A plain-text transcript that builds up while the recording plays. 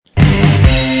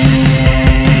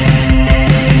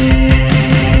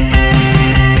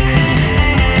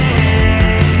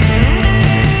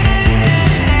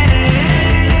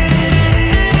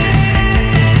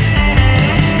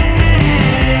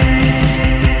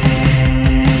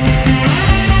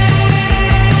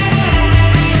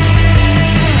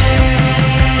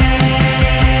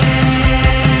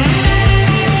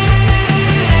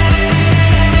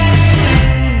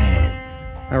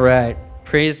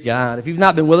Praise God. If you've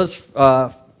not been with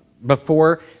us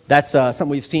before, that's something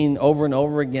we've seen over and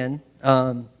over again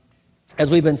as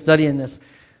we've been studying this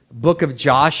book of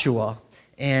Joshua.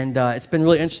 And it's been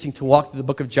really interesting to walk through the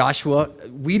book of Joshua.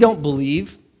 We don't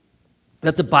believe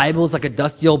that the Bible is like a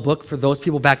dusty old book for those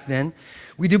people back then.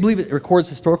 We do believe it records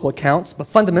historical accounts, but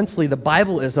fundamentally the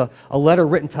Bible is a letter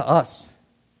written to us,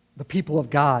 the people of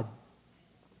God.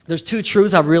 There's two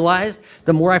truths I've realized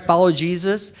the more I follow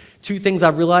Jesus. Two things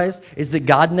I've realized is that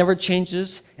God never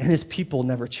changes and his people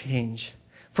never change.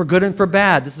 For good and for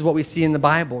bad, this is what we see in the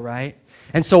Bible, right?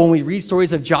 And so when we read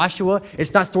stories of Joshua,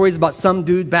 it's not stories about some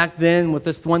dude back then with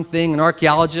this one thing, an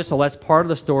archaeologist, that's part of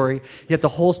the story. Yet the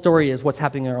whole story is what's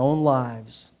happening in our own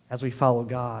lives as we follow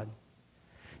God.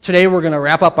 Today we're going to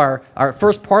wrap up our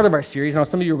first part of our series. Now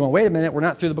some of you are going, wait a minute, we're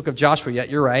not through the book of Joshua yet.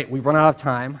 You're right. We've run out of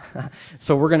time.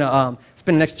 So we're going to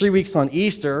spend the next 3 weeks on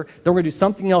Easter. Then we're going to do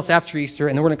something else after Easter.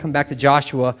 And then we're going to come back to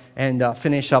Joshua and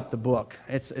finish up the book.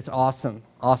 It's awesome.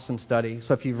 Awesome study.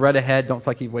 So if you've read ahead, don't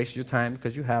feel like you've wasted your time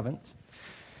because you haven't.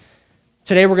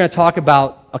 Today we're going to talk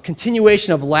about a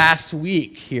continuation of last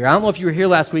week here. I don't know if you were here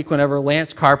last week whenever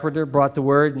Lance Carpenter brought the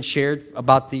word and shared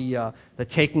about the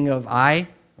taking of Ai,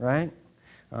 right?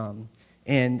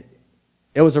 And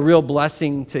it was a real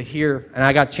blessing to hear, and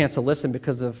I got a chance to listen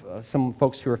because of some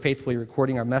folks who are faithfully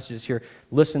recording our messages here,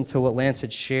 listen to what Lance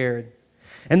had shared.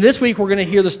 And this week we're going to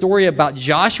hear the story about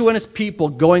Joshua and his people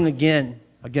going again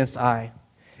against Ai.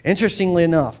 Interestingly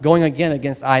enough, going again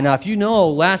against Ai. Now, if you know,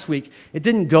 last week, it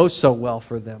didn't go so well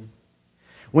for them.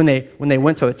 When they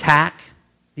went to attack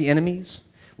the enemies,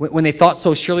 when they thought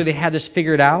so surely they had this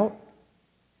figured out,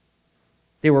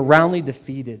 they were roundly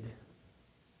defeated.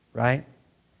 Right?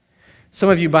 Some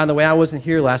of you, by the way, I wasn't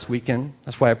here last weekend.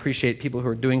 That's why I appreciate people who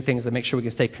are doing things to make sure we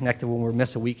can stay connected when we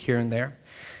miss a week here and there.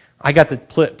 I got the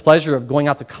pleasure of going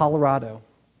out to Colorado.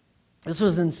 This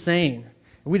was insane.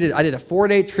 I did a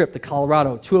 4-day trip to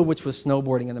Colorado, 2 of which was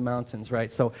snowboarding in the mountains,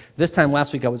 right? So this time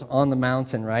last week I was on the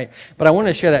mountain, right? But I wanted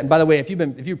to share that. And by the way, if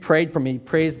you prayed for me,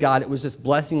 praise God, it was just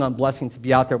blessing on blessing to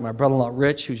be out there with my brother-in-law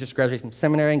Rich, who's just graduated from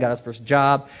seminary and got his first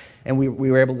job. And we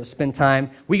were able to spend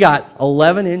time. We got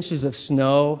 11 inches of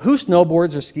snow. Who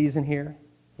snowboards or skis in here?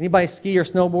 Anybody ski or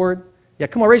snowboard? Yeah,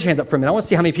 come on, raise your hand up for a minute. I want to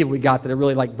see how many people we got that are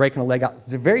really like breaking a leg out.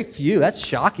 There are very few. That's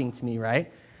shocking to me,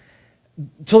 right?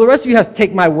 So the rest of you have to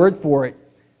take my word for it.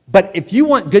 But if you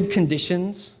want good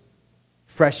conditions,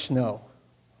 fresh snow.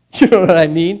 You know what I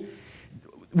mean?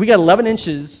 We got 11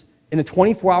 inches in the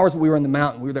 24 hours that we were in the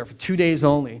mountain. We were there for 2 days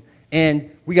only. And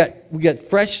we got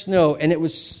fresh snow, and it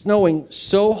was snowing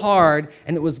so hard,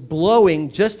 and it was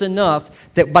blowing just enough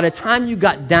that by the time you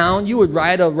got down, you would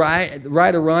ride a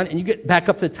run, and you get back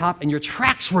up to the top, and your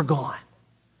tracks were gone.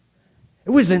 It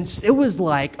was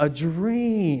like a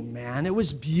dream, man. It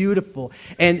was beautiful.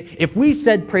 And if we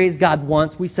said praise God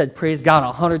once, we said praise God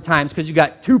 100 times because you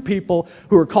got 2 people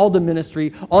who are called to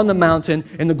ministry on the mountain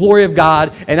in the glory of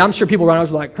God. And I'm sure people around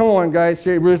us were like, come on, guys.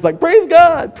 We're just like, praise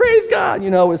God, praise God. You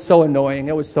know, it was so annoying.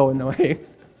 It was so annoying.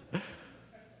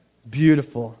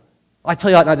 Beautiful. I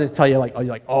tell you, not just tell you like, oh,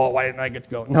 you're like, oh, why didn't I get to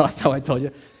go? No, that's not what I told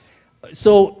you.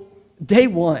 So day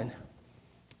 1,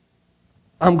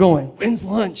 I'm going, when's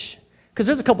lunch? Because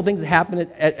there's a couple things that happen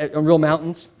at real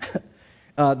mountains.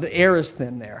 The air is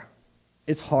thin there.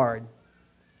 It's hard.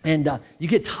 And you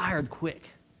get tired quick.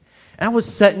 And I was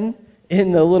sitting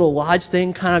in the little lodge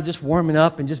thing, kind of just warming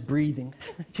up and just breathing.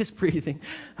 Just breathing.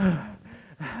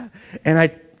 And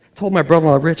I told my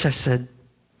brother-in-law, Rich, I said,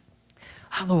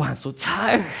 I don't know why I'm so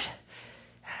tired.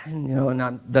 And, you know,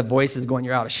 and the voice is going,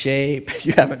 you're out of shape.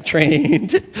 You haven't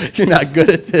trained. You're not good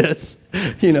at this.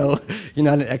 You know, you're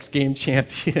not an X Games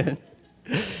champion.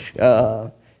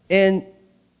 But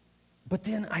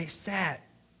then I sat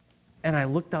and I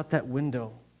looked out that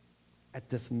window at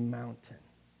this mountain.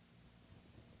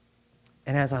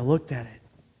 And as I looked at it,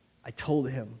 I told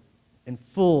him in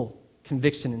full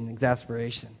conviction and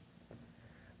exasperation,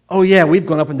 oh yeah, we've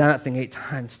gone up and down that thing 8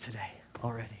 times today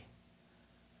already.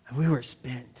 And we were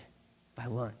spent by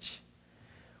lunch.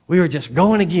 We were just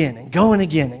going again and going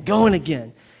again and going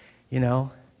again, you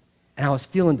know. And I was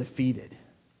feeling defeated.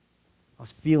 I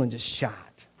was feeling just shot.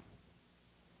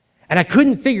 And I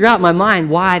couldn't figure out in my mind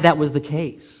why that was the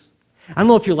case. I don't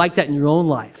know if you're like that in your own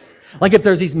life. Like if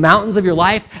there's these mountains of your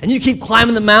life, and you keep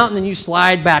climbing the mountain and you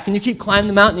slide back, and you keep climbing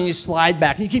the mountain and you slide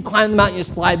back, and you keep climbing the mountain and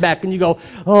you slide back, and you go,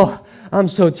 oh, I'm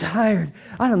so tired.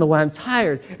 I don't know why I'm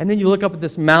tired. And then you look up at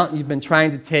this mountain you've been trying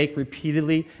to take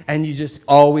repeatedly, and you just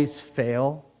always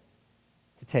fail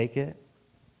to take it.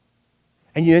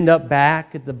 And you end up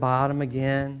back at the bottom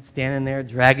again, standing there,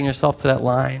 dragging yourself to that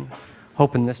line,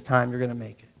 hoping this time you're going to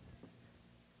make it.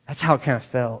 That's how it kind of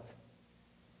felt.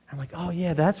 I'm like, oh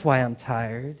yeah, that's why I'm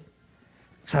tired.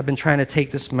 Because I've been trying to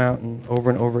take this mountain over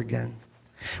and over again.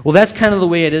 Well, that's kind of the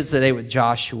way it is today with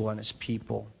Joshua and his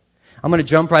people. I'm going to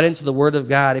jump right into the Word of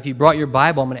God. If you brought your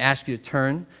Bible, I'm going to ask you to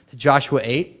turn to Joshua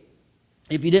 8.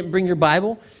 If you didn't bring your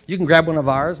Bible, you can grab one of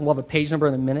ours, and we'll have a page number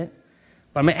in a minute.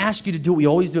 But I'm going to ask you to do what we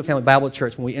always do at Family Bible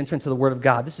Church when we enter into the Word of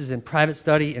God. This is in private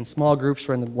study, in small groups,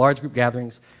 or in the large group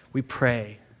gatherings. We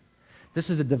pray. This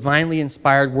is a divinely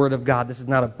inspired Word of God. This is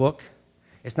not a book.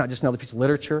 It's not just another piece of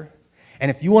literature.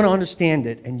 And if you want to understand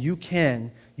it, and you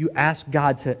can, you ask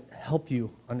God to help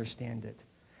you understand it.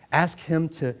 Ask Him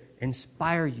to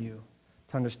inspire you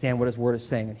to understand what His Word is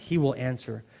saying, and He will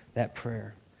answer that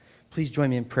prayer. Please join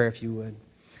me in prayer if you would.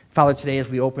 Father, today as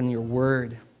we open your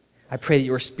Word, I pray that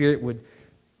your Spirit would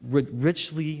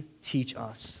richly teach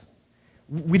us.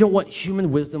 We don't want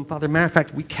human wisdom, Father. Matter of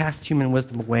fact, we cast human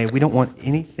wisdom away. We don't want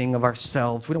anything of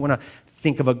ourselves. We don't want to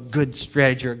think of a good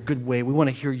strategy or a good way. We want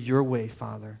to hear your way,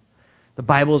 Father. The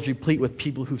Bible is replete with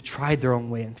people who've tried their own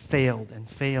way and failed and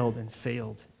failed and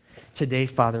failed. Today,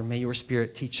 Father, may your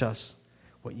Spirit teach us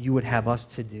what you would have us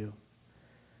to do.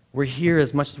 We're here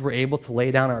as much as we're able to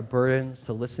lay down our burdens,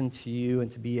 to listen to you,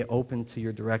 and to be open to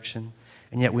your direction.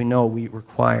 And yet we know we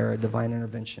require a divine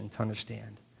intervention to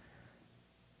understand.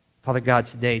 Father God,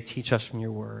 today, teach us from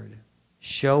your word.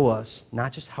 Show us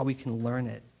not just how we can learn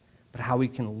it, but how we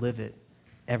can live it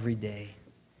every day.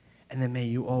 And then may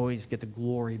you always get the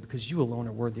glory because you alone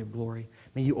are worthy of glory.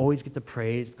 May you always get the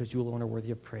praise because you alone are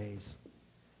worthy of praise.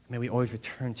 May we always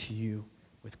return to you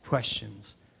with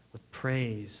questions, with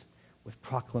praise, with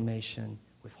proclamation,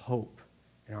 with hope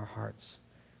in our hearts.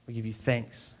 We give you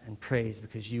thanks and praise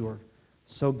because you are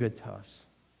so good to us.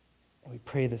 And we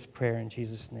pray this prayer in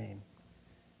Jesus' name.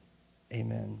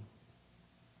 Amen.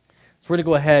 So we're going to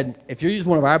go ahead. If you're using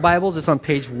one of our Bibles, it's on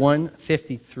page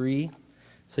 153.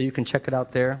 So you can check it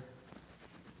out there.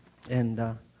 And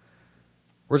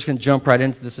we're just going to jump right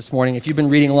into this morning. If you've been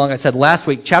reading along, I said last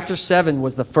week, chapter 7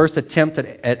 was the first attempt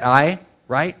at Ai,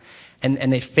 right?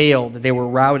 And they failed. They were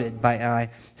routed by Ai.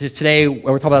 Today,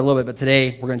 we're talking about it a little bit, but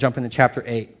today we're going to jump into chapter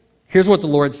 8. Here's what the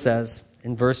Lord says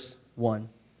in verse 1.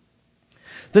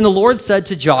 Then the Lord said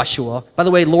to Joshua, by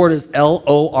the way, Lord is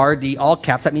L-O-R-D, all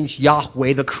caps. That means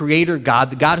Yahweh, the creator God,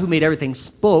 the God who made everything,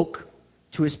 spoke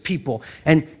to his people.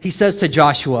 And he says to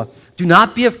Joshua, do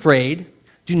not be afraid,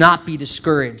 do not be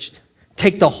discouraged.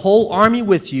 Take the whole army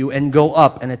with you and go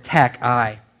up and attack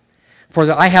Ai. For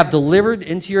I have delivered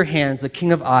into your hands the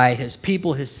king of Ai, his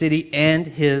people, his city, and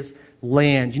his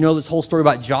land. You know this whole story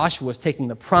about Joshua taking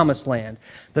the promised land,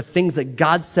 the things that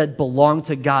God said belong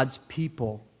to God's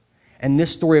people. And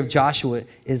this story of Joshua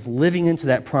is living into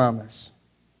that promise.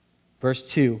 Verse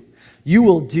 2, you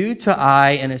will do to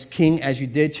Ai and his king as you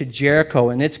did to Jericho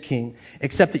and its king,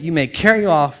 except that you may carry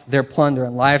off their plunder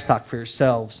and livestock for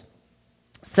yourselves.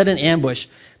 Set an ambush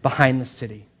behind the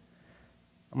city.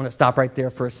 I'm going to stop right there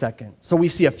for a second. So we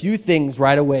see a few things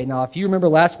right away. Now, if you remember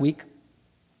last week,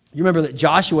 you remember that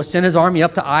Joshua sent his army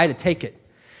up to Ai to take it.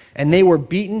 And they were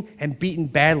beaten and beaten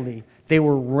badly. They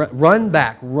were run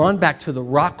back to the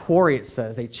rock quarry, it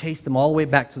says. They chased them all the way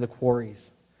back to the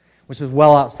quarries, which is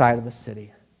well outside of the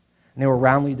city. And they were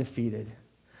roundly defeated.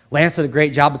 Lance did a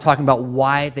great job of talking about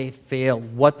why they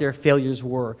failed, what their failures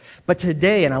were. But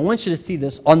today, and I want you to see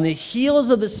this, on the heels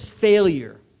of this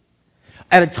failure,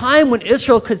 at a time when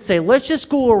Israel could say, let's just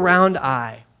go around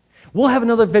Ai, we'll have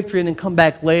another victory and then come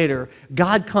back later,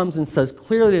 God comes and says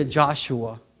clearly to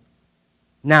Joshua,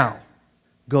 now,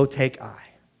 go take Ai.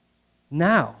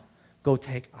 Now, go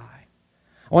take Ai.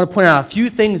 I want to point out a few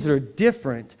things that are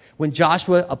different when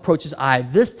Joshua approaches Ai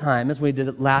this time as when he did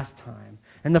it last time.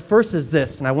 And the first is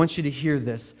this, and I want you to hear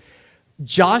this.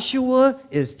 Joshua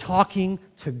is talking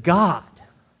to God.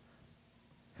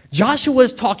 Joshua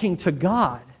is talking to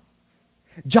God.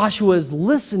 Joshua is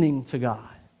listening to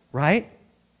God, right?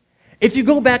 If you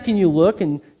go back and you look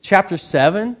in chapter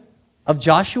 7 of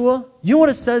Joshua, you know what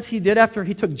it says he did after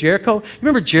he took Jericho? You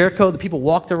remember Jericho? The people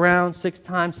walked around 6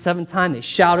 times, 7 times. They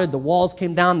shouted. The walls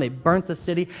came down. They burnt the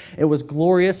city. It was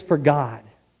glorious for God.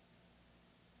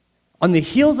 On the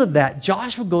heels of that,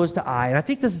 Joshua goes to Ai, and I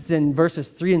think this is in verses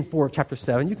 3 and 4 of chapter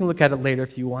 7. You can look at it later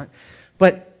if you want.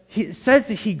 But it says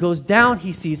that he goes down,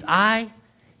 he sees Ai.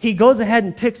 He goes ahead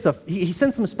and he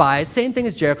sends some spies, same thing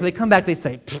as Jericho. They come back, they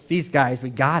say, these guys,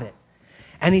 we got it.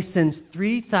 And he sends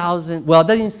 3,000, well, it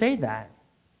doesn't even say that.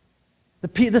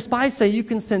 The spies say you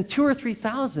can send 2,000 or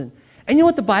 3,000. And you know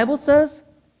what the Bible says?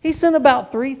 He sent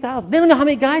about 3,000. They don't know how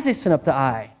many guys they sent up to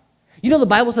Ai. You know the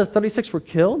Bible says 36 were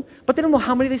killed, but they don't know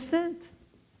how many they sent.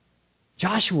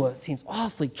 Joshua seems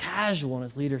awfully casual in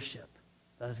his leadership,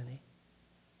 doesn't he?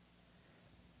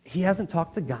 He hasn't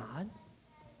talked to God.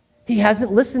 He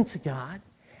hasn't listened to God.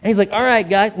 And he's like, all right,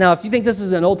 guys. Now, if you think this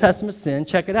is an Old Testament sin,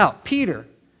 check it out. Peter,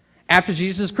 after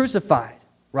Jesus is crucified,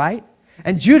 right?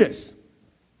 And Judas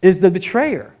is the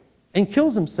betrayer and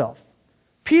kills himself.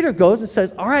 Peter goes and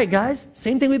says, all right, guys,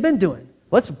 same thing we've been doing.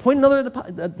 Let's appoint another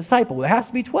disciple. There has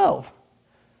to be 12.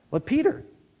 But Peter.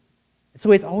 It's the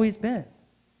way it's always been.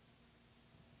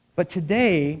 But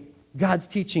today, God's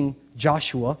teaching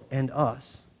Joshua and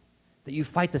us that you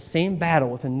fight the same battle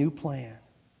with a new plan.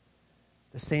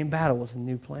 The same battle with a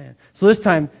new plan. So this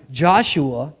time,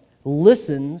 Joshua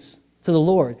listens to the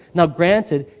Lord. Now,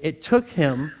 granted, it took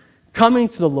him coming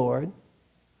to the Lord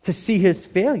to see his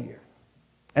failure.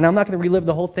 And I'm not going to relive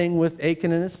the whole thing with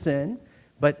Achan and his sin,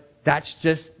 but that's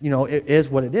just, it is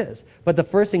what it is. But the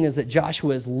first thing is that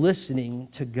Joshua is listening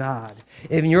to God.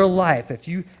 In your life,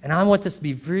 and I want this to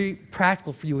be very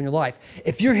practical for you in your life,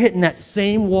 if you're hitting that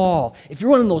same wall, if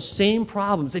you're running those same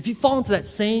problems, if you fall into that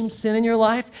same sin in your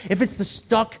life, if it's the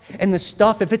stuck and the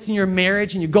stuff, if it's in your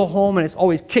marriage and you go home and it's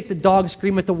always kick the dog,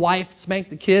 scream at the wife, spank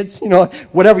the kids,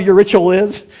 whatever your ritual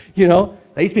is, that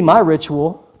used to be my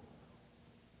ritual.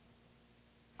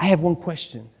 I have one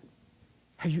question.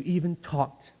 Have you even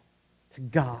talked to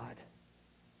God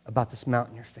about this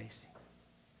mountain you're facing?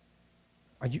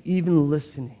 Are you even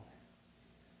listening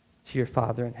to your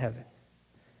Father in heaven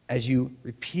as you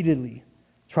repeatedly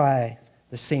try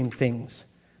the same things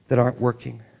that aren't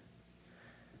working?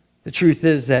 The truth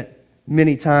is that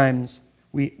many times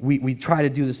we try to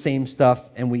do the same stuff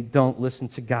and we don't listen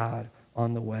to God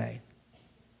on the way.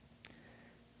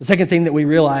 The second thing that we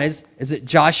realize is that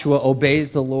Joshua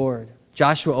obeys the Lord.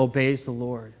 Joshua obeys the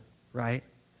Lord, right?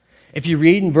 If you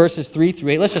read in verses 3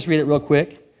 through 8, let's just read it real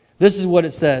quick. This is what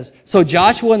it says. So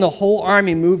Joshua and the whole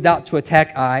army moved out to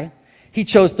attack Ai. He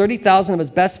chose 30,000 of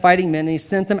his best fighting men, and he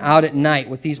sent them out at night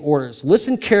with these orders.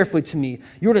 Listen carefully to me.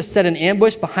 You are to set an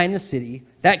ambush behind the city.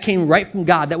 That came right from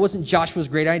God. That wasn't Joshua's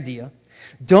great idea.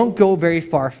 Don't go very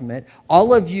far from it.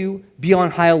 All of you be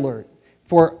on high alert.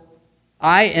 For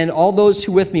I and all those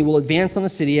who with me will advance on the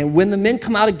city, and when the men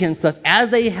come out against us, as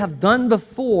they have done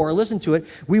before, listen to it,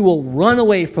 we will run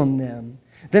away from them.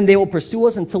 Then they will pursue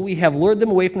us until we have lured them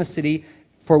away from the city,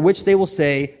 for which they will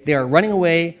say, they are running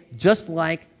away just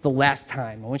like the last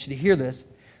time. I want you to hear this.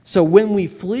 So when we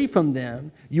flee from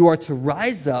them, you are to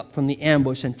rise up from the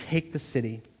ambush and take the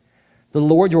city. The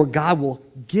Lord your God will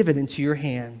give it into your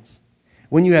hands.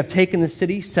 When you have taken the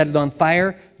city, set it on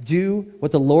fire, do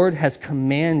what the Lord has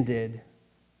commanded.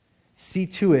 See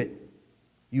to it,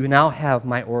 you now have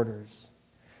my orders.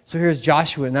 So here's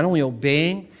Joshua not only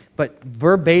obeying, but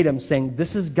verbatim saying,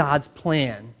 this is God's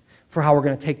plan for how we're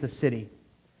going to take the city.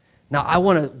 Now, I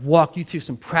want to walk you through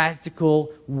some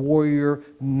practical warrior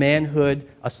manhood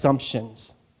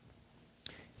assumptions.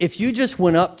 If you just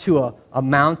went up to a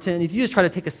mountain, if you just tried to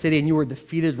take a city and you were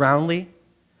defeated roundly,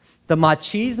 the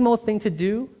machismo thing to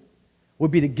do would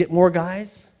be to get more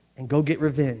guys and go get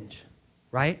revenge,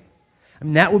 right? I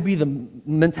mean, that would be the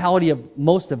mentality of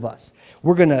most of us.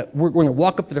 We're gonna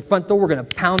walk up to the front door. We're going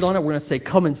to pound on it. We're going to say,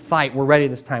 come and fight. We're ready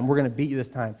this time. We're going to beat you this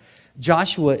time.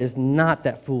 Joshua is not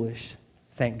that foolish,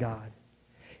 thank God.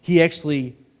 He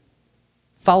actually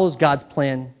follows God's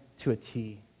plan to a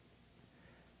T.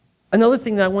 Another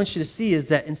thing that I want you to see is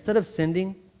that instead of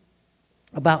sending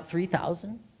about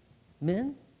 3,000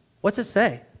 men, what's it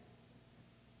say?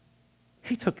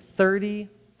 He took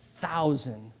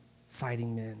 30,000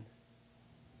 fighting men.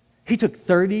 He took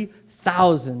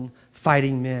 30,000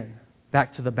 fighting men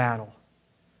back to the battle.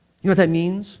 You know what that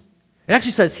means? It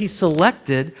actually says he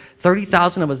selected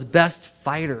 30,000 of his best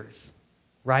fighters,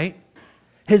 right?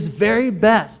 His very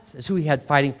best is who he had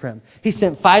fighting for him. He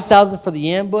sent 5,000 for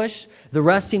the ambush. The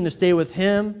rest seemed to stay with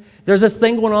him. There's this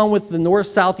thing going on with the north,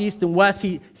 south, east, and west.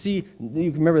 You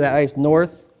can remember that, right? It's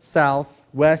north, south,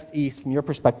 west, east, from your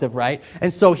perspective, right?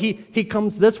 And so he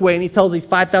comes this way and he tells these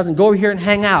 5,000, go over here and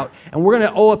hang out. And we're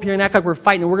going to up here and act like we're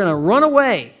fighting and we're going to run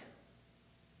away.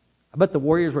 I bet the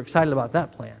warriors were excited about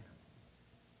that plan.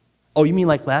 Oh, you mean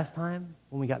like last time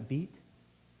when we got beat?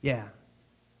 Yeah,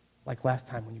 like last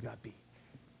time when you got beat.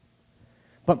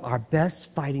 But our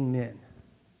best fighting men,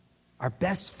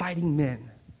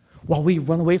 while we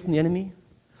run away from the enemy,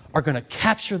 are going to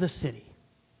capture the city.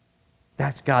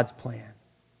 That's God's plan.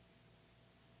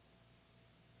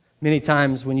 Many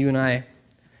times when you and I,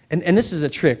 and this is a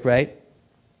trick, right?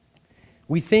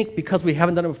 We think because we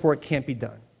haven't done it before, it can't be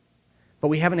done. But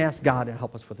we haven't asked God to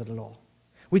help us with it at all.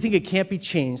 We think it can't be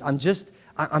changed.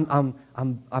 I'm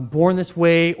born this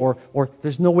way, or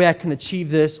there's no way I can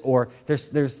achieve this, or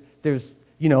there's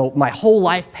my whole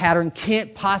life pattern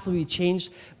can't possibly be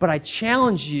changed. But I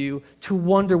challenge you to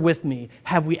wonder with me,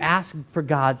 have we asked for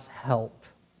God's help?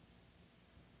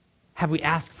 have we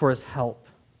asked for his help?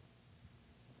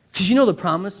 Because you know the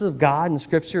promises of God in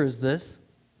Scripture is this: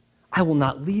 I will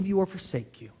not leave you or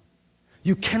forsake you.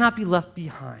 You cannot be left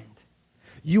behind.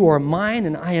 You are mine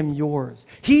and I am yours.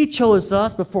 He chose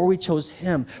us before we chose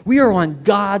him. We are on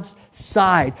God's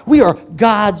side. We are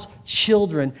God's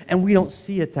children, and we don't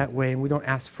see it that way, and we don't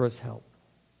ask for his help.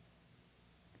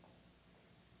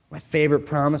 My favorite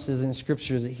promises in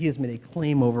Scripture is that he has made a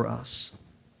claim over us,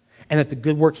 and that the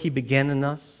good work he began in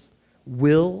us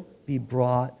will be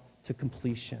brought to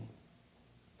completion.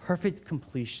 Perfect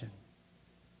completion.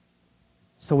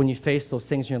 So when you face those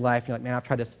things in your life, you're like, man, I've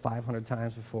tried this 500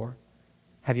 times before.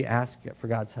 Have you asked for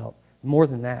God's help? More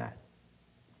than that,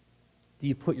 do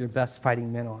you put your best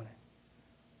fighting men on it?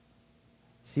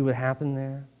 See what happened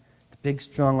there? The big,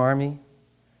 strong army,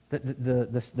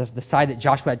 the side that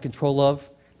Joshua had control of,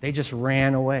 they just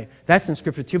ran away. That's in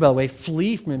Scripture too, by the way.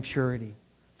 Flee from impurity.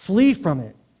 Flee from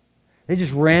it. They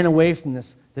just ran away from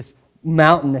this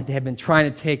mountain that they had been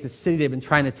trying to take, the city they had been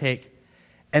trying to take,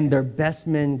 and their best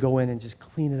men go in and just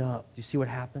clean it up. Do you see what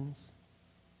happens?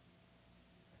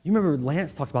 You remember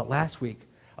Lance talked about last week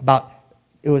about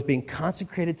it was being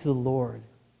consecrated to the Lord.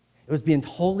 It was being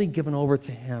wholly given over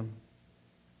to him.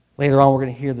 Later on, we're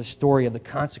going to hear the story of the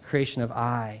consecration of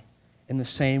Ai in the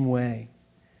same way.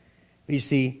 But you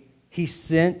see, he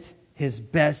sent his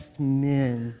best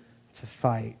men to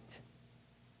fight.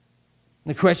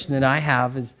 And the question that I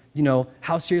have is,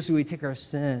 how seriously we take our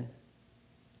sin.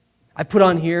 I put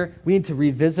on here, we need to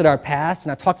revisit our past,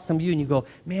 and I've talked to some of you, and you go,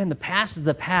 man, the past is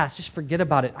the past. Just forget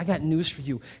about it. I got news for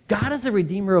you. God is a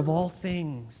redeemer of all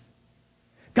things.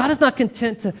 God is not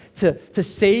content to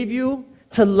save you,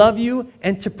 to love you,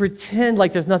 and to pretend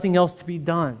like there's nothing else to be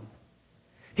done.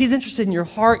 He's interested in your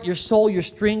heart, your soul, your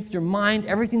strength, your mind,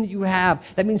 everything that you have.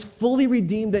 That means fully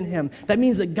redeemed in him. That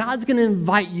means that God's going to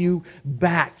invite you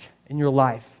back in your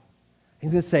life.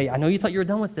 He's going to say, I know you thought you were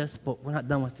done with this, but we're not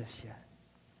done with this yet.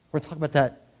 We're going to talk about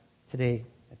that today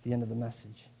at the end of the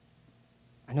message.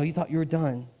 I know you thought you were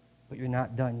done, but you're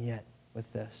not done yet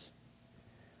with this.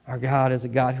 Our God is a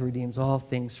God who redeems all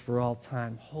things for all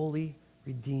time, wholly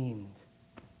redeemed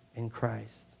in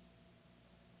Christ.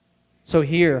 So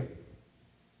here,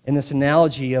 in this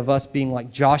analogy of us being like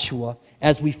Joshua,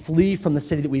 as we flee from the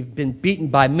city that we've been beaten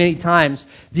by many times,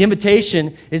 the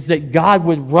invitation is that God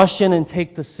would rush in and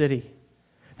take the city.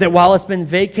 That while it's been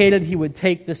vacated, he would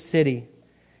take the city.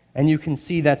 And you can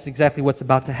see that's exactly what's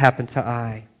about to happen to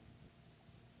Ai.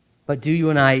 But do you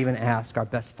and I even ask our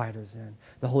best fighters in?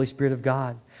 The Holy Spirit of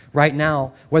God. Right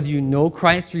now, whether you know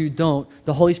Christ or you don't,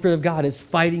 the Holy Spirit of God is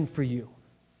fighting for you.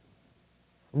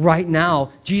 Right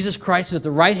now, Jesus Christ is at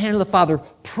the right hand of the Father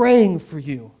praying for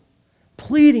you,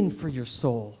 pleading for your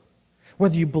soul.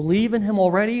 Whether you believe in him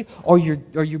already or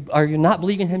you're not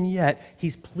believing in him yet,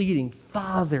 he's pleading,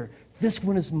 Father, this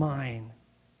one is mine.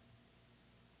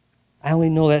 I only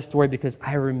know that story because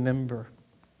I remember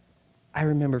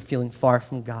feeling far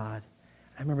from God.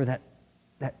 I remember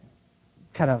that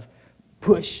kind of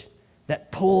push,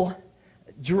 that pull,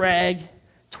 drag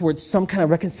towards some kind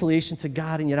of reconciliation to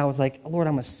God, and yet I was like, Lord,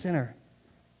 I'm a sinner.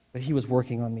 But he was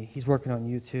working on me. He's working on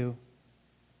you too.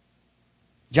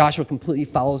 Joshua completely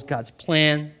follows God's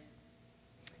plan.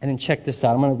 And then check this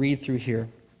out. I'm going to read through here.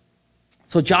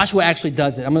 So Joshua actually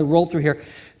does it. I'm going to roll through here.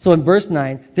 So in verse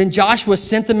 9, then Joshua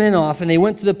sent the men off, and they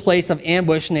went to the place of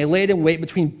ambush, and they laid in wait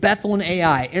between Bethel and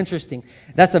Ai. Interesting.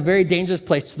 That's a very dangerous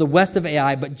place to the west of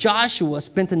Ai. But Joshua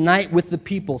spent the night with the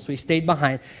people, so he stayed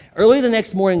behind. Early the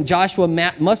next morning, Joshua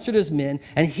mustered his men,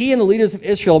 and he and the leaders of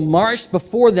Israel marched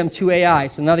before them to Ai.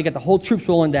 So now they got the whole troops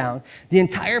rolling down. The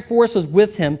entire force was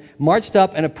with him, marched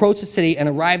up and approached the city and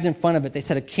arrived in front of it. They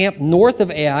set a camp north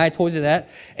of Ai. I told you that.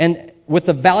 And with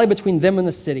the valley between them and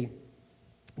the city.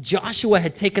 Joshua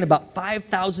had taken about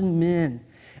 5,000 men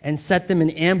and set them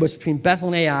in ambush between Bethel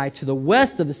and Ai to the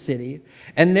west of the city.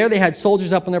 And there they had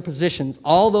soldiers up in their positions,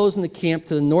 all those in the camp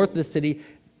to the north of the city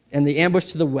and the ambush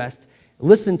to the west.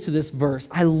 Listen to this verse.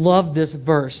 I love this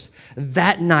verse.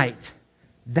 That night,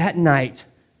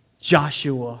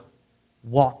 Joshua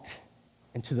walked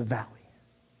into the valley.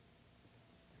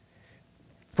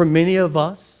 For many of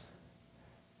us,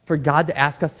 for God to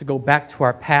ask us to go back to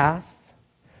our past.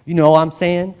 You know what I'm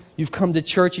saying? You've come to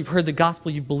church, you've heard the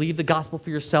gospel, you've believed the gospel for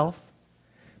yourself,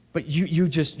 but you're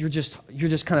just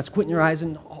kind of squinting your eyes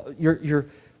and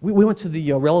we went to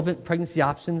the Relevant Pregnancy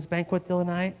Options banquet the other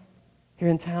night here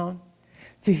in town.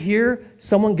 To hear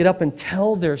someone get up and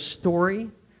tell their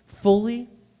story fully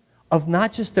of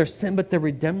not just their sin but their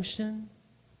redemption,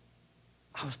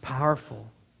 it was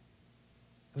powerful.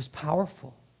 It was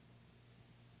powerful.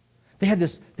 They had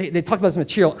this, they talked about this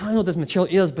material. I don't know what this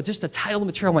material is, but just the title of the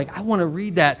material, I'm like, I want to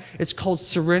read that. It's called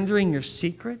Surrendering Your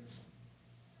Secrets.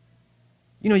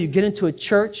 You know, you get into a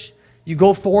church, you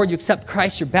go forward, you accept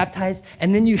Christ, you're baptized,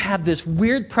 and then you have this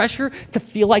weird pressure to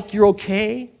feel like you're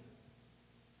okay.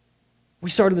 We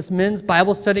started this men's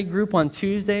Bible study group on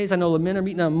Tuesdays. I know the men are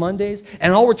meeting on Mondays.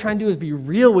 And all we're trying to do is be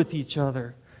real with each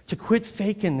other, to quit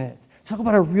faking it. Talk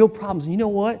about our real problems. And you know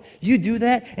what? You do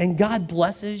that, and God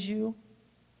blesses you.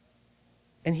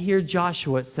 And here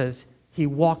Joshua, it says, he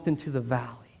walked into the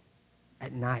valley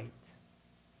at night.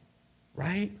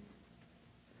 Right?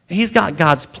 And he's got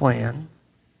God's plan.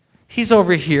 He's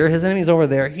over here. His enemy's over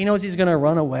there. He knows he's going to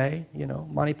run away. You know,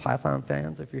 Monty Python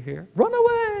fans, if you're here. Run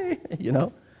away! You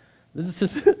know. This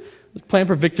is his plan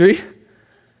for victory.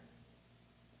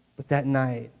 But that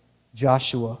night,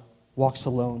 Joshua walks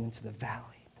alone into the valley.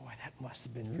 Boy, that must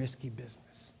have been risky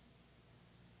business.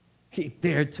 He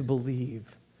dared to believe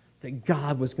that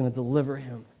God was going to deliver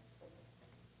him,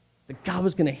 that God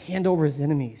was going to hand over his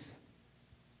enemies.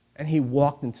 And he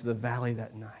walked into the valley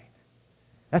that night.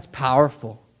 That's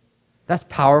powerful. That's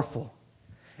powerful.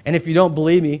 And if you don't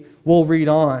believe me, we'll read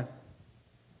on.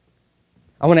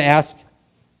 I want to ask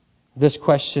this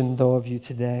question, though, of you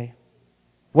today.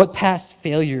 What past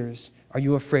failures are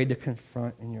you afraid to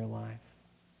confront in your life?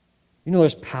 You know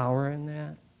there's power in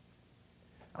that.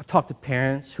 I've talked to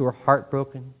parents who are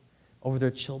heartbroken over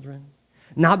their children,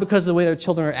 not because of the way their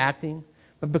children are acting,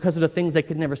 but because of the things they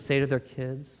could never say to their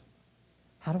kids.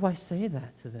 How do I say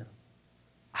that to them?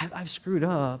 I've screwed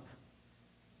up.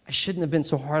 I shouldn't have been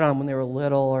so hard on them when they were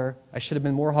little, or I should have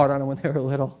been more hard on them when they were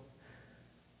little.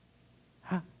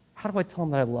 How do I tell them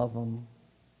that I love them?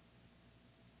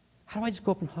 How do I just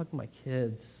go up and hug my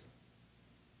kids?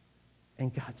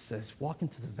 And God says, walk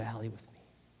into the valley with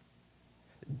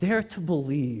me. Dare to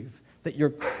believe that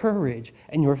your courage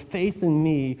and your faith in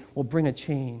me will bring a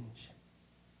change.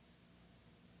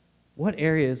 What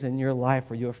areas in your life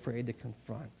are you afraid to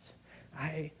confront?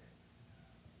 I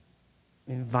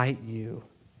invite you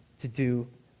to do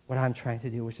what I'm trying to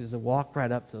do, which is to walk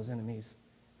right up to those enemies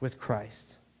with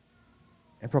Christ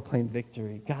and proclaim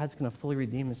victory. God's going to fully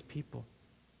redeem his people.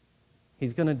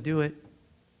 He's going to do it.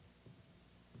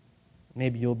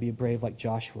 Maybe you'll be brave like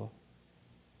Joshua,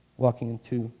 walking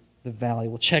into the valley.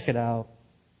 Well, check it out.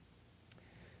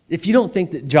 If you don't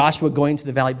think that Joshua going to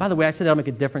the valley, by the way, I said that'll make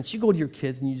a difference. You go to your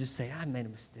kids and you just say, I made a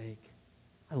mistake.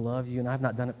 I love you, and I've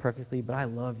not done it perfectly, but I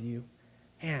love you.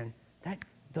 And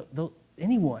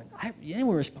anyone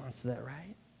responds to that,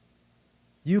 right?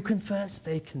 You confess,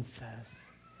 they confess.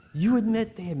 You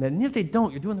admit, they admit. And if they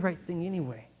don't, you're doing the right thing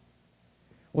anyway.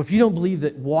 Well, if you don't believe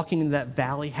that walking into that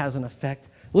valley has an effect,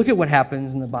 look at what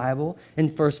happens in the Bible in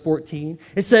verse 14.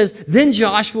 It says, then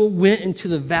Joshua went into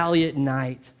the valley at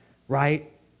night,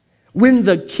 right? When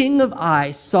the king of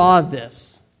Ai saw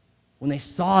this, when they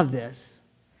saw this,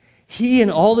 he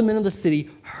and all the men of the city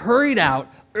hurried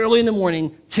out early in the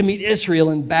morning to meet Israel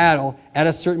in battle at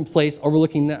a certain place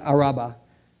overlooking the Arabah.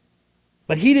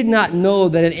 But he did not know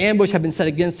that an ambush had been set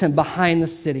against him behind the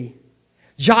city.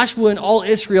 Joshua and all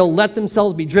Israel let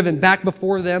themselves be driven back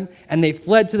before them, and they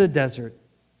fled to the desert.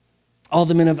 All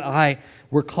the men of Ai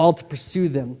were called to pursue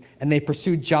them, and they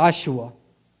pursued Joshua,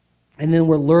 and then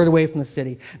were lured away from the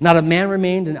city. Not a man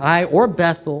remained in Ai or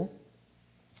Bethel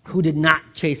who did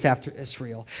not chase after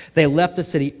Israel. They left the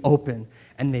city open,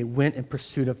 and they went in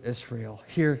pursuit of Israel.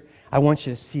 Here, I want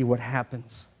you to see what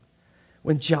happens.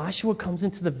 When Joshua comes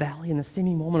into the valley in the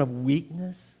seeming moment of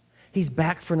weakness, he's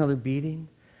back for another beating.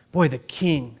 Boy, the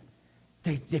king,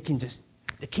 the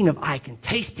king of Ai can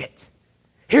taste it.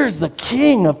 Here's the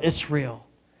king of Israel.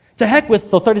 To heck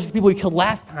with the 36 people he killed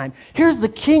last time. Here's the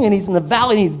king, and he's in the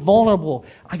valley, and he's vulnerable.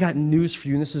 I got news for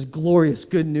you, and this is glorious,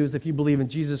 good news. If you believe in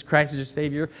Jesus Christ as your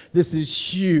Savior, this is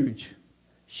huge,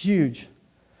 huge.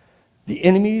 The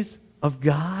enemies of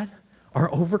God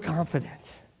are overconfident.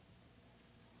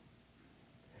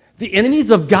 The enemies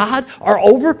of God are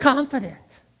overconfident.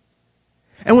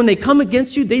 And when they come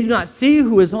against you, they do not see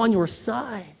who is on your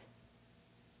side.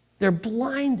 They're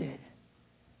blinded.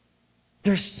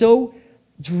 They're so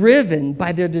driven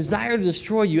by their desire to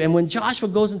destroy you. And when Joshua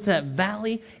goes into that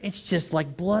valley, it's just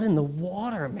like blood in the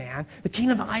water, man. The king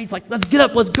of Ai is like, let's get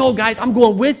up, let's go, guys. I'm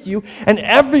going with you. And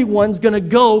everyone's going to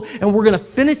go, and we're going to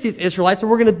finish these Israelites, and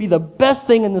we're going to be the best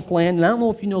thing in this land. And I don't know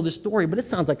if you know this story, but it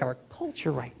sounds like our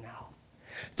culture right now.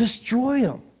 Destroy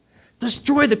them.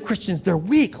 Destroy the Christians. They're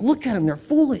weak. Look at them. They're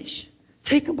foolish.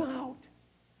 Take them out.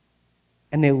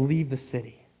 And they leave the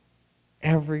city.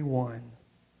 Everyone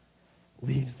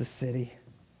leaves the city.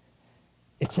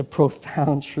 It's a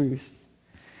profound truth.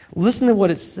 Listen to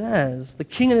what it says. The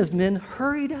king and his men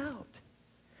hurried out.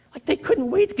 Like they couldn't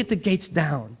wait to get the gates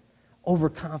down,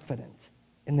 overconfident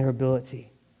in their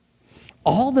ability.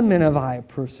 All the men of Ai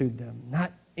pursued them.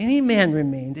 Not any man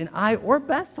remained in Ai or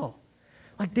Bethel.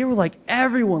 Like they were like,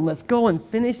 everyone, let's go and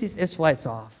finish these Israelites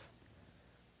off.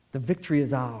 The victory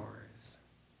is ours.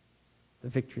 The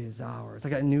victory is ours. I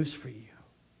got news for you.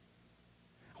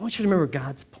 I want you to remember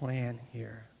God's plan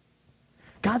here.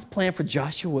 God's plan for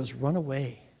Joshua was run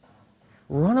away.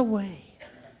 Run away.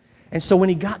 And so when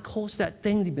he got close to that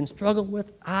thing that he'd been struggling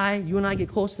with, you and I get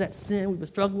close to that sin we've been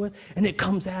struggling with, and it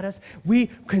comes at us, we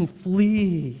can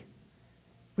flee.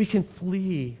 We can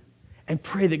flee and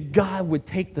pray that God would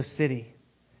take the city.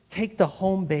 Take the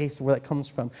home base where that comes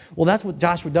from. Well, that's what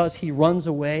Joshua does. He runs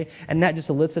away, and that just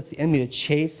elicits the enemy to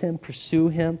chase him, pursue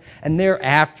him, and they're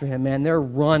after him, man. They're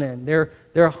running.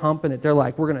 They're humping it. They're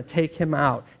like, we're going to take him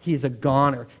out. He's a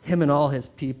goner, him and all his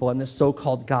people, and this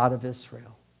so-called God of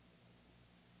Israel.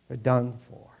 They're done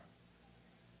for.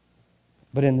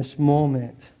 But in this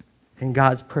moment, in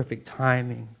God's perfect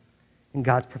timing, he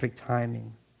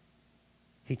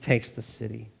takes the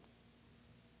city.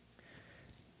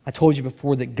 I told you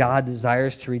before that God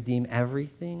desires to redeem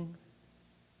everything.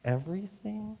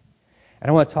 Everything. And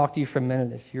I want to talk to you for a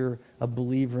minute if you're a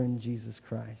believer in Jesus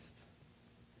Christ.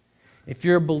 If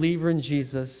you're a believer in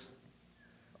Jesus,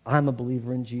 I'm a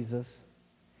believer in Jesus.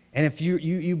 And if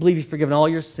you believe He's forgiven all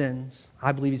your sins,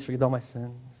 I believe He's forgiven all my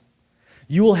sins,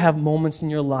 you will have moments in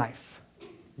your life,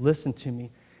 listen to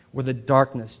me, where the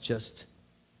darkness just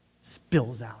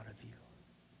spills out of you.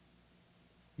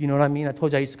 You know what I mean? I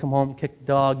told you I used to come home, kick the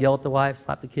dog, yell at the wife,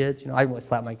 slap the kids. I didn't really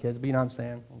slap my kids, but you know what I'm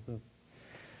saying?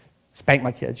 Spank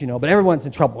my kids, but everyone's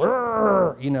in trouble.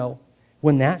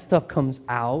 When that stuff comes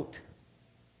out,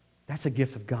 that's a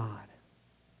gift of God.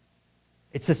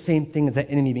 It's the same thing as that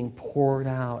enemy being poured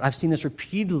out. I've seen this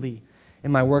repeatedly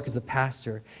in my work as a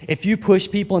pastor. If you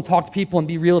push people and talk to people and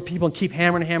be real with people and keep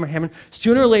hammering,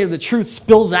 sooner or later the truth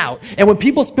spills out. And when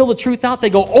people spill the truth out, they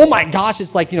go, oh my gosh,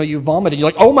 it's like, you vomited. You're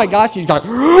like, oh my gosh, you got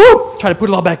try to put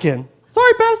it all back in.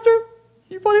 Sorry, Pastor.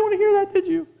 You probably didn't want to hear that, did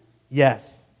you?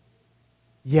 Yes.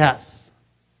 Yes.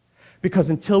 Because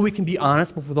until we can be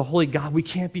honest before the Holy God, we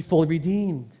can't be fully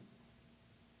redeemed.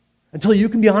 Until you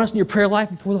can be honest in your prayer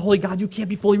life before the Holy God, you can't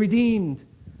be fully redeemed.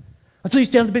 Until you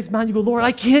stand on the big mountain, you go, Lord,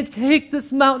 I can't take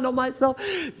this mountain on myself.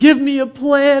 Give me a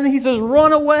plan. And He says,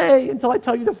 run away. Until I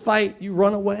tell you to fight, you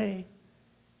run away.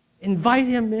 Invite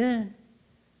Him in.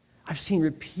 I've seen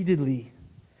repeatedly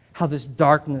how this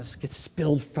darkness gets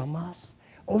spilled from us.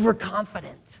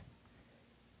 Overconfident.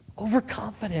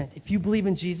 Overconfident. If you believe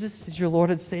in Jesus as your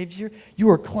Lord and Savior, you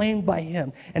are claimed by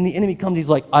Him. And the enemy comes, he's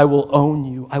like, I will own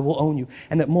you. I will own you.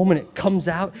 And that moment it comes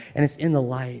out and it's in the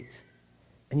light.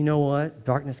 And you know what?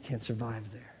 Darkness can't survive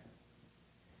there.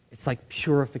 It's like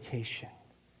purification.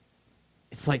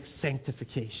 It's like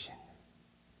sanctification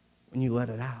when you let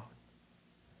it out.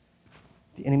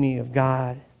 The enemy of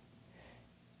God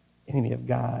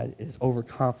is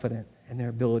overconfident in their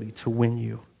ability to win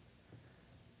you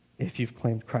if you've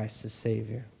claimed Christ as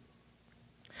Savior.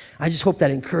 I just hope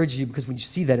that encourages you, because when you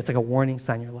see that, it's like a warning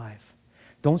sign in your life.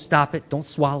 Don't stop it. Don't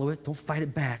swallow it. Don't fight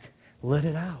it back. Let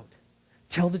it out.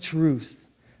 Tell the truth.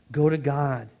 Go to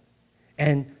God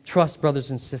and trust brothers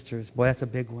and sisters. Boy, that's a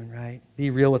big one, right? Be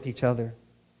real with each other.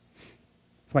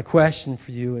 So my question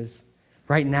for you is,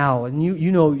 right now, and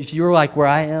you know, if you're like where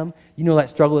I am, you know that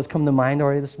struggle has come to mind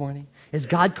already this morning. Is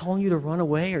God calling you to run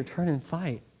away or turn and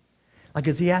fight? Like,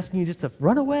 is He asking you just to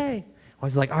run away? Or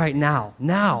is He like, all right, now,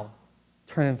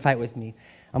 turn and fight with me?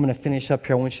 I'm going to finish up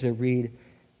here. I want you to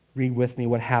read with me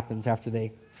what happens after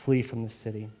they flee from the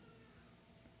city.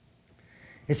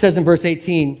 It says in verse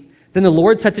 18, then the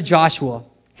Lord said to Joshua,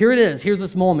 here it is, here's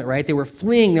this moment, right? They were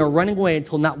fleeing, they were running away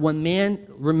until not one man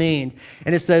remained.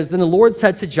 And it says, then the Lord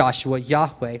said to Joshua,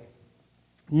 Yahweh,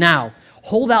 now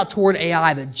hold out toward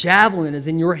Ai, the javelin is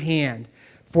in your hand,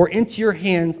 for into your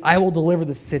hands I will deliver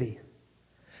the city.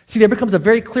 See, there becomes a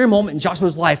very clear moment in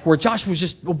Joshua's life where Joshua's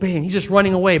just obeying, he's just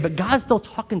running away, but God's still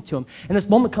talking to him. And this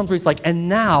moment comes where He's like, and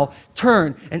now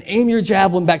turn and aim your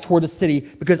javelin back toward the city,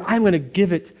 because I'm going to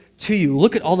give it to you.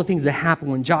 Look at all the things that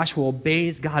happen when Joshua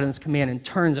obeys God in His command and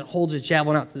turns and holds his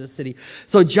javelin out to the city.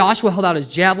 So Joshua held out his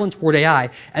javelin toward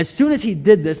Ai. As soon as he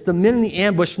did this, the men in the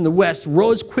ambush from the west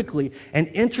rose quickly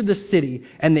and entered the city,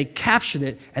 and they captured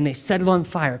it, and they set it on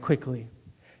fire quickly.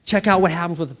 Check out what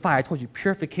happens with the fire. I told you,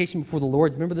 purification before the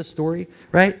Lord. Remember this story,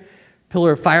 right?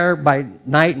 Pillar of fire by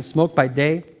night and smoke by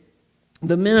day.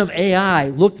 The men of Ai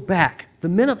looked back. The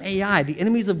men of Ai, the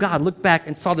enemies of God, looked back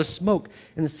and saw the smoke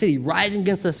in the city rising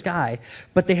against the sky,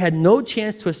 but they had no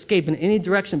chance to escape in any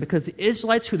direction, because the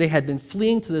Israelites who had been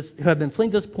fleeing to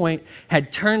this point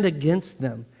had turned against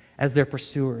them as their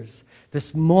pursuers.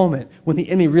 This moment when the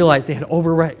enemy realized they had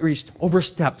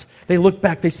overstepped. They looked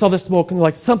back, they saw the smoke, and they're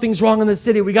like, something's wrong in the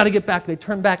city. We got to get back. They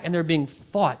turned back, and they're being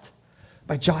fought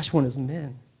by Joshua and his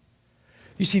men.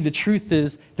 You see, the truth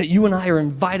is that you and I are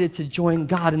invited to join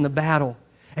God in the battle.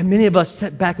 And many of us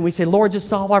sit back and we say, Lord, just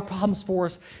solve our problems for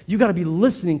us. You got to be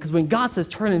listening, because when God says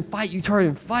turn and fight, you turn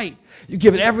and fight. You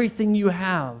give it everything you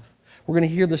have. We're going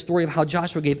to hear the story of how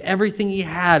Joshua gave everything he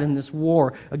had in this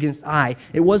war against Ai.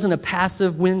 It wasn't a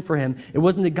passive win for him. It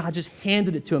wasn't that God just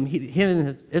handed it to him. Him and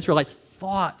the Israelites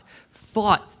fought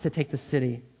to take the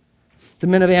city. The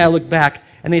men of Ai looked back,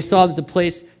 and they saw that the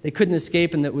place they couldn't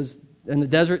escape and that was in the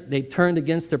desert, they turned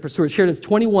against their pursuers. Here it is,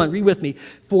 21, read with me.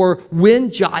 For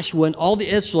when Joshua and all the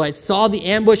Israelites saw the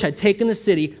ambush had taken the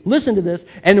city, listen to this,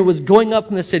 and it was going up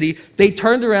from the city, they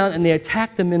turned around and they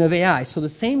attacked the men of Ai. So the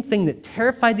same thing that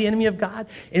terrified the enemy of God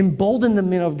emboldened the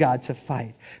men of God to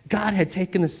fight. God had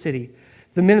taken the city.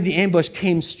 The men of the ambush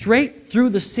came straight through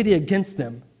the city against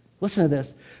them. Listen to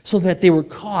this. So that they were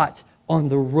caught on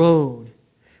the road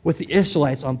with the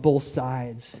Israelites on both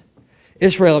sides.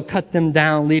 Israel cut them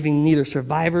down, leaving neither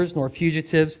survivors nor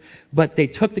fugitives, but they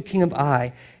took the king of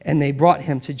Ai and they brought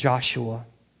him to Joshua.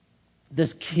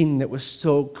 This king that was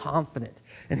so confident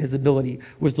in his ability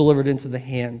was delivered into the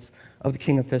hands of the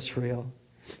king of Israel.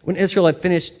 When Israel had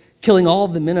finished killing all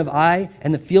of the men of Ai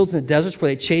and the fields and the deserts where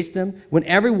they chased them, when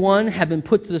everyone had been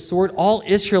put to the sword, all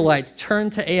Israelites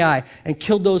turned to Ai and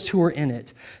killed those who were in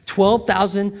it.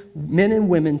 12,000 men and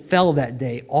women fell that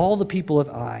day, all the people of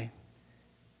Ai.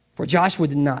 For Joshua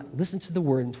did not, listen to the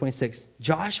word in 26,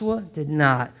 Joshua did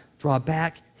not draw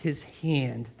back his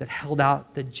hand that held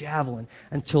out the javelin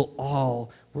until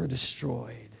all were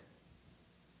destroyed.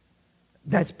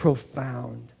 That's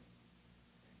profound.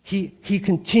 He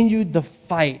continued the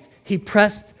fight. He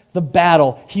pressed the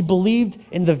battle. He believed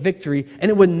in the victory, and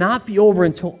it would not be over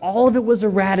until all of it was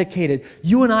eradicated.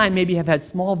 You and I maybe have had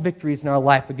small victories in our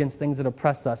life against things that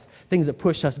oppress us, things that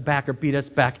push us back or beat us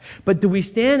back. But do we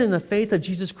stand in the faith of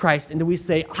Jesus Christ, and do we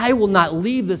say, I will not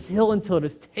leave this hill until it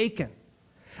is taken?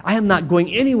 I am not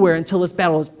going anywhere until this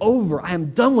battle is over. I am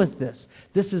done with this.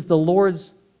 This is the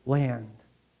Lord's land.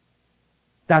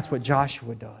 That's what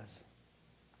Joshua does.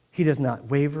 He does not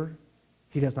waver.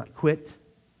 He does not quit.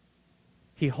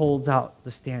 He holds out the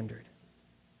standard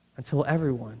until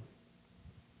everyone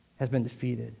has been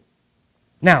defeated.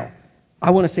 Now, I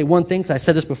want to say one thing, because I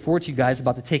said this before to you guys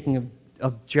about the taking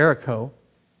of Jericho.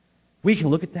 We can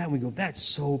look at that and we go, that's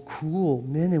so cool.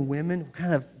 Men and women, what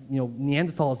kind of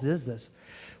Neanderthals is this?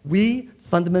 We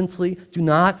fundamentally do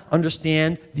not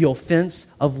understand the offense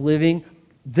of living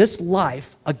this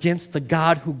life against the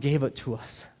God who gave it to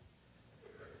us.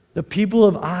 The people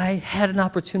of Ai had an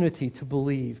opportunity to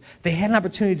believe. They had an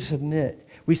opportunity to submit.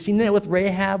 We've seen that with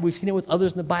Rahab. We've seen it with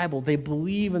others in the Bible. They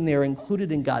believe and they are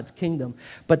included in God's kingdom.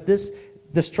 But this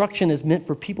destruction is meant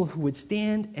for people who would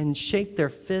stand and shake their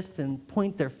fists and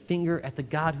point their finger at the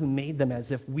God who made them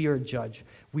as if we are judge,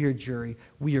 we are jury,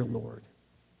 we are Lord.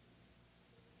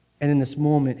 And in this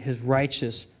moment, his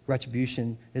righteous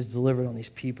retribution is delivered on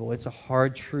these people. It's a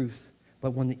hard truth,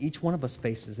 but one that each one of us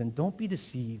faces. And don't be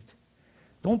deceived.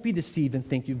 Don't be deceived and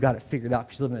think you've got it figured out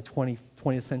because you live in the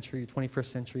 20th century, 21st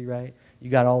century, right? You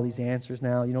got all these answers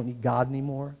now. You don't need God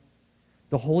anymore.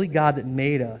 The holy God that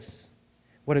made us,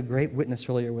 what a great witness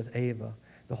earlier with Ava.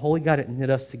 The holy God that knit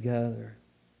us together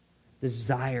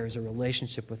desires a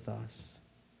relationship with us.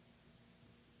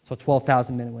 So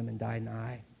 12,000 men and women died in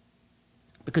Ai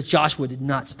because Joshua did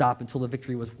not stop until the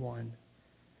victory was won.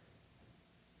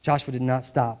 Joshua did not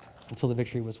stop until the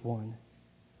victory was won.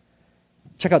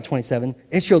 Check out 27.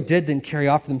 Israel did then carry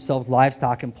off for themselves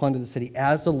livestock and plunder the city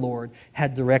as the Lord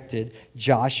had directed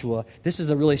Joshua. This is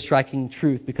a really striking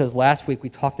truth because last week we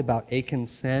talked about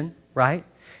Achan's sin, right?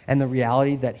 And the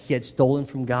reality that he had stolen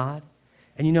from God.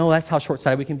 And that's how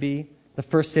short-sighted we can be. The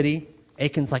first city,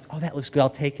 Achan's like, oh, that looks good, I'll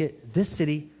take it. This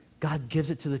city, God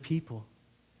gives it to the people.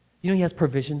 He has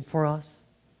provision for us.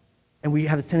 And we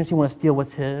have a tendency to want to steal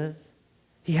what's his.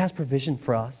 He has provision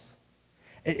for us.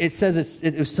 It says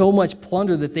it was so much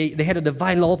plunder that they had to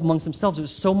divide it all up amongst themselves. It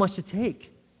was so much to take.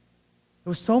 It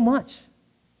was so much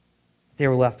they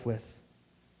were left with.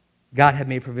 God had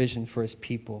made provision for his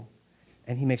people,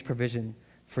 and he makes provision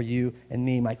for you and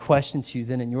me. My question to you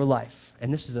then in your life,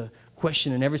 and this is a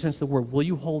question in every sense of the word, will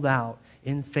you hold out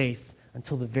in faith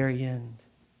until the very end?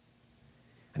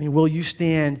 Will you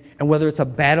stand, and whether it's a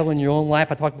battle in your own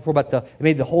life, I talked before about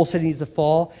maybe the whole city needs to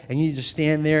fall, and you need to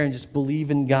stand there and just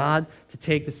believe in God to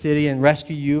take the city and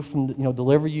rescue you from,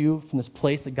 deliver you from this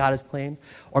place that God has claimed.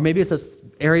 Or maybe it's this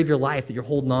area of your life that you're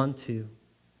holding on to.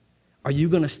 Are you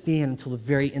going to stand until the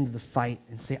very end of the fight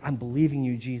and say, I'm believing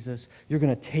you, Jesus. You're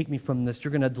going to take me from this.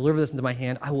 You're going to deliver this into my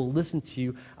hand. I will listen to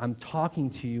you. I'm talking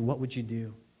to you. What would you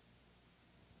do?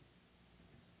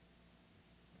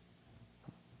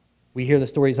 We hear the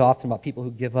stories often about people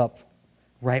who give up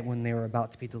right when they were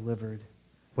about to be delivered.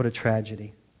 What a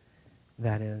tragedy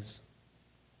that is.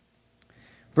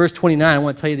 Verse 29, I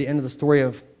want to tell you the end of the story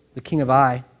of the king of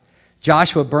Ai.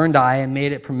 Joshua burned Ai and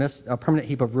made it a permanent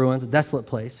heap of ruins, a desolate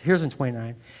place. Here's in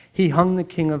 29. He hung the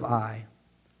king of Ai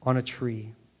on a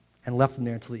tree and left him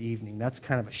there until the evening. That's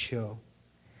kind of a show.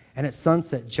 And at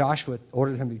sunset, Joshua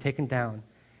ordered him to be taken down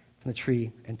from the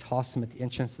tree and tossed him at the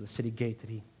entrance to the city gate that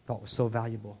he thought was so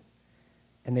valuable.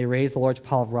 And they raised a large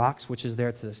pile of rocks, which is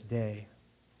there to this day.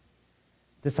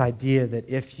 This idea that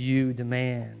if you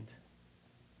demand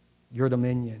your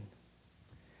dominion,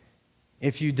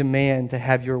 if you demand to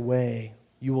have your way,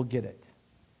 you will get it.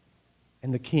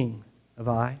 And the king of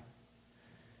Ai,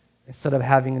 instead of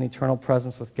having an eternal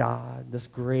presence with God, this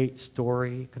great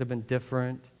story could have been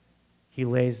different. He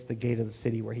lays the gate of the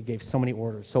city where he gave so many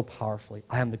orders so powerfully.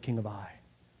 I am the king of Ai.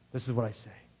 This is what I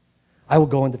say. I will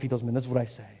go and defeat those men. This is what I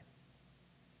say.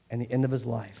 And the end of his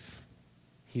life,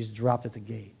 he's dropped at the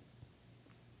gate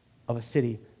of a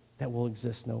city that will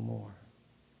exist no more.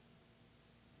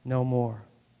 No more.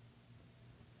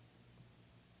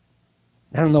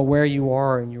 I don't know where you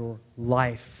are in your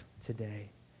life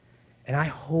today. And I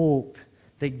hope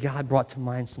that God brought to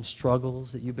mind some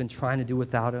struggles that you've been trying to do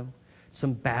without him.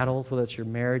 Some battles, whether it's your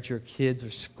marriage, your kids, or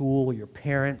school, or your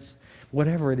parents.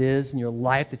 Whatever it is in your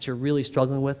life that you're really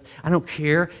struggling with. I don't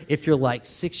care if you're like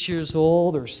 6 years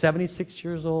old or 76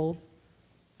 years old,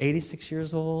 86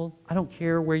 years old. I don't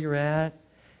care where you're at.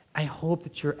 I hope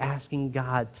that you're asking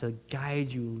God to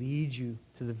guide you, lead you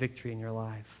to the victory in your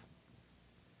life.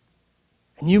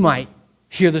 And you might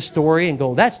hear the story and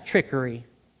go, that's trickery.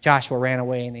 Joshua ran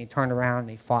away and he turned around and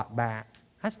he fought back.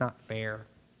 That's not fair.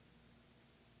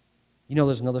 You know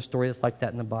there's another story that's like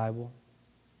that in the Bible.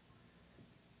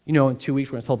 You know, in 2 weeks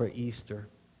we're going to celebrate Easter.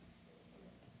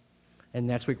 And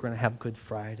next week we're going to have Good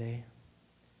Friday.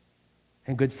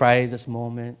 And Good Friday is this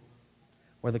moment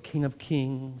where the King of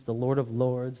Kings, the Lord of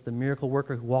Lords, the miracle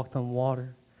worker who walked on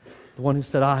water, the one who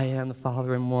said, I am the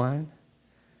Father in one,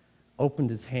 opened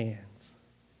his hands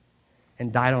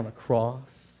and died on a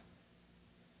cross.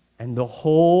 And the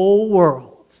whole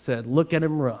world said, look at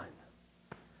him run.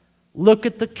 Look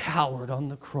at the coward on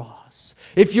the cross.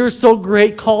 If you're so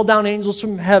great, call down angels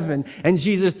from heaven. And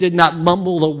Jesus did not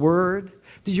mumble a word.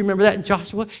 Did you remember that in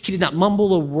Joshua? He did not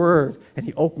mumble a word. And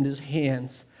he opened his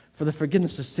hands for the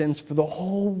forgiveness of sins for the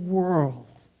whole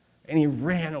world. And he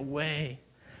ran away.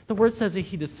 The word says that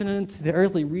he descended into the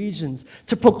earthly regions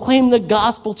to proclaim the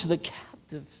gospel to the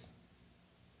captives.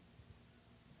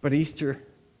 But Easter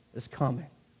is coming.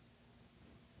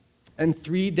 And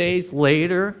 3 days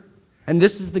later, and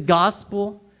this is the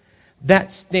gospel,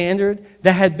 that standard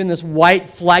that had been this white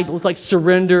flag that looked like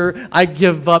surrender, I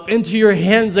give up, into your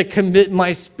hands I commit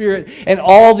my spirit. And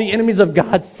all the enemies of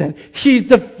God said, he's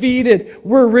defeated.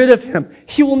 We're rid of him.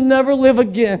 He will never live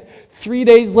again. 3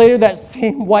 days later, that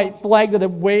same white flag that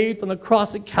had waved on the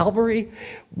cross at Calvary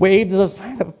waved as a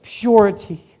sign of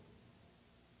purity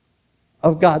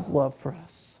of God's love for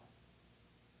us.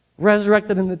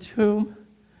 Resurrected in the tomb,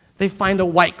 they find a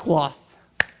white cloth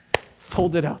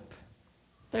folded up.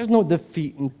 There's no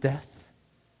defeat in death.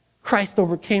 Christ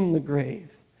overcame the grave.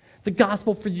 The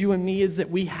gospel for you and me is that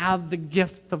we have the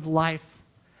gift of life.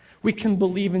 We can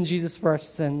believe in Jesus for our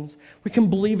sins. We can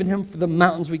believe in him for the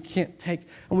mountains we can't take.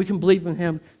 And we can believe in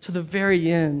him to the very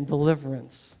end,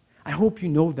 deliverance. I hope you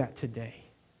know that today.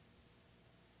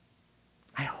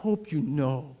 I hope you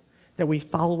know that we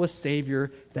follow a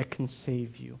Savior that can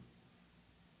save you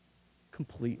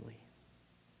completely.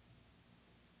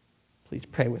 Please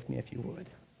pray with me if you would.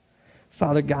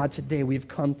 Father God, today we've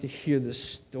come to hear the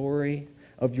story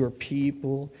of your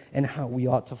people and how we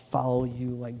ought to follow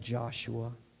you like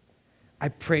Joshua. I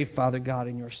pray, Father God,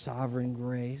 in your sovereign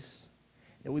grace,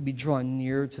 that we be drawn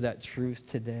near to that truth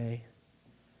today.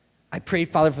 I pray,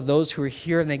 Father, for those who are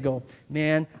here and they go,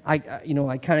 man, I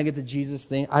kind of get the Jesus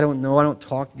thing. I don't know. I don't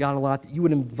talk to God a lot. That you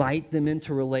would invite them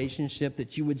into relationship,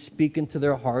 that you would speak into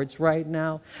their hearts right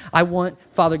now. I want,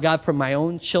 Father God, for my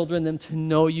own children, them to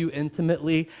know you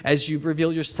intimately as you've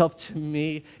revealed yourself to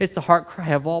me. It's the heart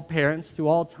cry of all parents through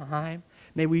all time.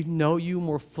 May we know you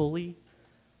more fully.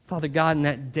 Father God, in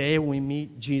that day when we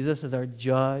meet Jesus as our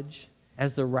judge,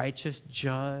 as the righteous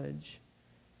judge,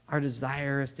 our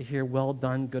desire is to hear, well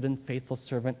done, good and faithful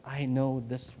servant. I know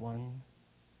this one.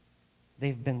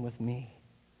 They've been with me.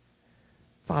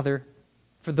 Father,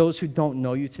 for those who don't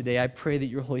know you today, I pray that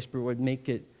your Holy Spirit would make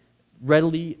it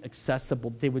readily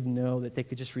accessible. They would know that they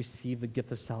could just receive the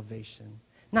gift of salvation.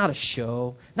 Not a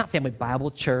show, not Family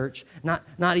Bible Church, not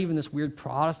even this weird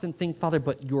Protestant thing, Father,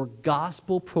 but your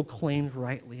gospel proclaimed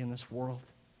rightly in this world.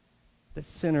 That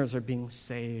sinners are being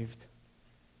saved,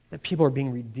 that people are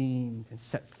being redeemed and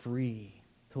set free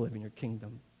to live in your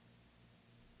kingdom.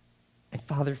 And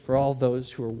Father, for all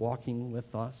those who are walking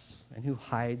with us and who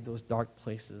hide those dark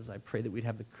places, I pray that we'd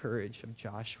have the courage of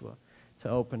Joshua to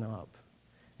open up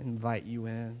and invite you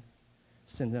in,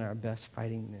 send in our best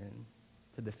fighting men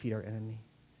to defeat our enemy,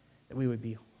 that we would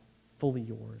be fully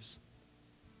yours.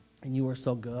 And you are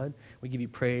so good. We give you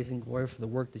praise and glory for the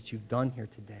work that you've done here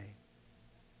today.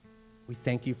 We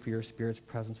thank you for your Spirit's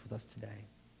presence with us today.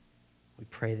 We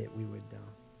pray that we would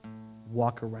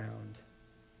walk around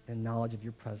in knowledge of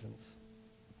your presence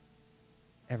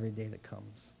every day that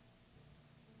comes.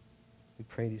 We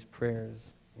pray these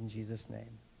prayers in Jesus'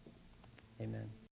 name. Amen.